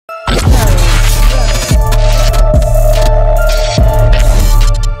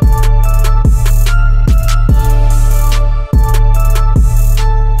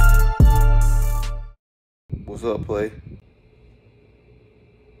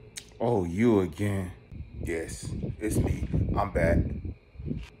Oh, you again. Yes, it's me. I'm back.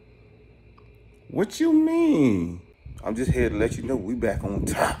 What you mean? I'm just here to let you know we back on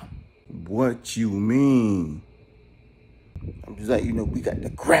top. What you mean? I'm just letting you know we got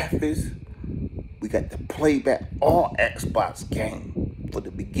the graphics, we got the playback, all Xbox game for the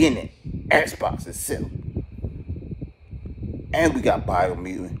beginning, Xbox itself. And we got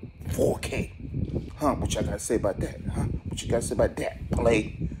Biomutant 4K. Huh? What y'all gotta say about that? Huh? What you gotta say about that?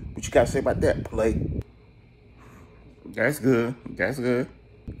 Play. What you gotta say about that? Play. That's good. That's good.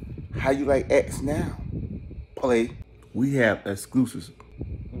 How you like X now? Play. We have exclusives.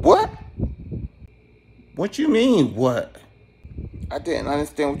 What? What you mean, what? I didn't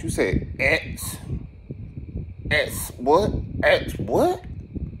understand what you said. X what? X what?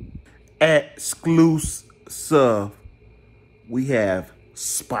 Exclusive. We have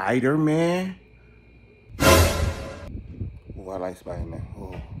Spider-Man. Oh, I like Spider-Man.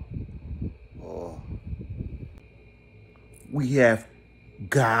 Oh. We have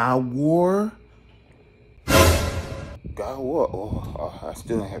God War. God War. Oh, I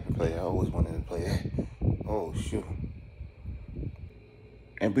still ain't have to play. I always wanted to play that. Oh, shoot.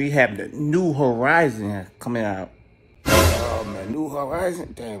 And we have the New Horizon coming out. Oh, man. New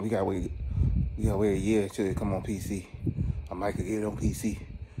Horizon? Damn, we gotta wait a year till it come on PC. I might could get it on PC.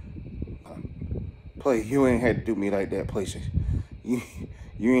 Play, you ain't had to do me like that, PlayStation. You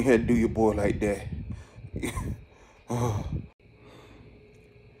ain't had to do your boy like that.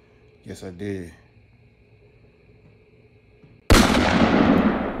 Yes, I did.